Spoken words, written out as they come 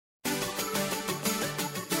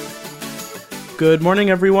Good morning,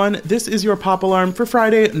 everyone. This is your Pop Alarm for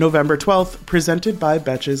Friday, November 12th, presented by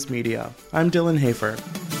Betches Media. I'm Dylan Hafer.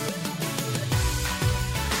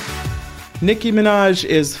 Nicki Minaj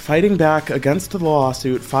is fighting back against the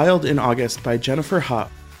lawsuit filed in August by Jennifer Hough,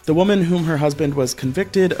 the woman whom her husband was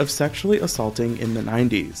convicted of sexually assaulting in the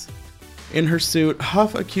 90s. In her suit,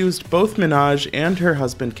 Hough accused both Minaj and her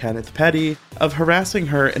husband Kenneth Petty of harassing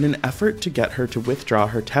her in an effort to get her to withdraw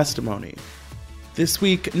her testimony. This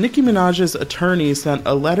week, Nicki Minaj's attorney sent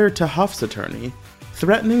a letter to Hough's attorney,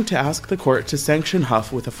 threatening to ask the court to sanction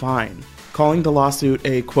Hough with a fine, calling the lawsuit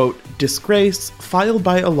a, quote, disgrace filed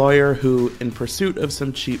by a lawyer who, in pursuit of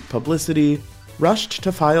some cheap publicity, rushed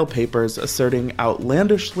to file papers asserting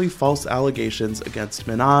outlandishly false allegations against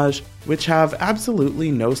Minaj, which have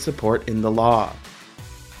absolutely no support in the law.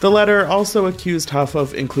 The letter also accused Hough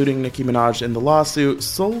of including Nicki Minaj in the lawsuit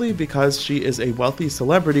solely because she is a wealthy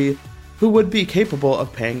celebrity who would be capable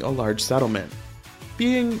of paying a large settlement.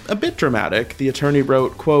 Being a bit dramatic, the attorney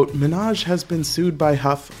wrote, quote, Minaj has been sued by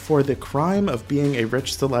Hough for the crime of being a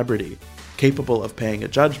rich celebrity, capable of paying a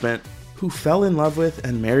judgment, who fell in love with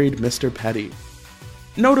and married Mr. Petty.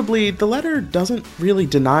 Notably, the letter doesn't really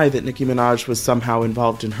deny that Nicki Minaj was somehow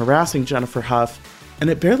involved in harassing Jennifer Hough,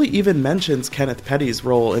 and it barely even mentions Kenneth Petty's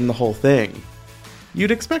role in the whole thing.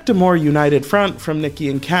 You'd expect a more united front from Nicki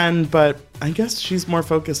and Ken, but I guess she's more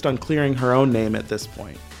focused on clearing her own name at this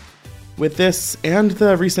point. With this and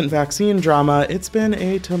the recent vaccine drama, it's been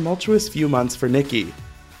a tumultuous few months for Nicki,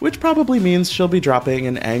 which probably means she'll be dropping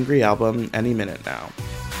an angry album any minute now.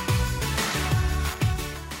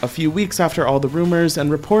 A few weeks after all the rumors and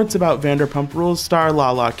reports about Vanderpump Rules star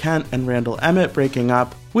Lala Kent and Randall Emmett breaking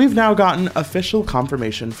up, we've now gotten official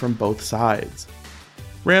confirmation from both sides.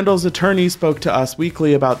 Randall's attorney spoke to Us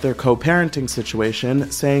Weekly about their co-parenting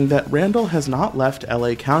situation, saying that Randall has not left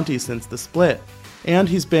LA County since the split, and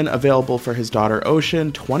he's been available for his daughter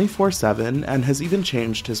Ocean 24/7 and has even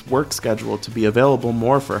changed his work schedule to be available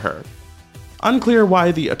more for her. Unclear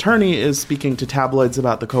why the attorney is speaking to tabloids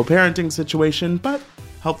about the co-parenting situation, but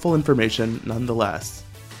helpful information nonetheless.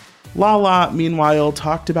 Lala, meanwhile,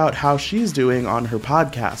 talked about how she's doing on her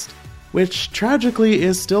podcast, which tragically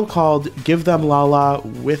is still called Give Them Lala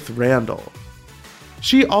with Randall.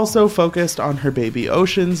 She also focused on her baby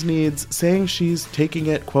Ocean's needs, saying she's taking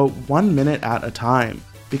it, quote, 1 minute at a time,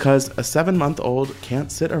 because a 7-month-old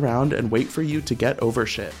can't sit around and wait for you to get over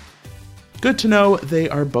shit. Good to know they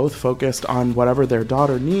are both focused on whatever their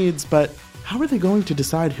daughter needs, but how are they going to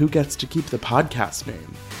decide who gets to keep the podcast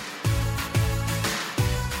name?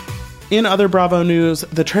 In other Bravo news,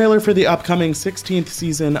 the trailer for the upcoming 16th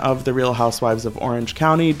season of The Real Housewives of Orange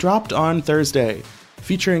County dropped on Thursday,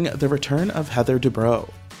 featuring the return of Heather Dubrow,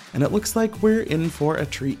 and it looks like we're in for a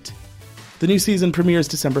treat. The new season premieres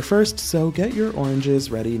December 1st, so get your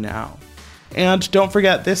oranges ready now. And don't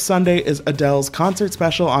forget, this Sunday is Adele's concert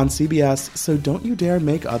special on CBS, so don't you dare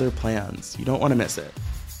make other plans. You don't want to miss it.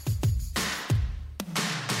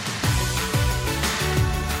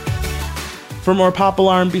 For more Pop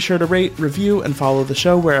Alarm, be sure to rate, review, and follow the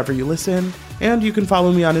show wherever you listen. And you can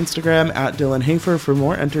follow me on Instagram at Dylan Hafer for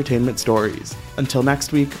more entertainment stories. Until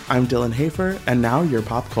next week, I'm Dylan Hafer, and now your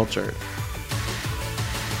pop culture.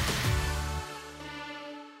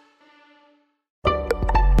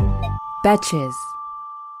 Betches.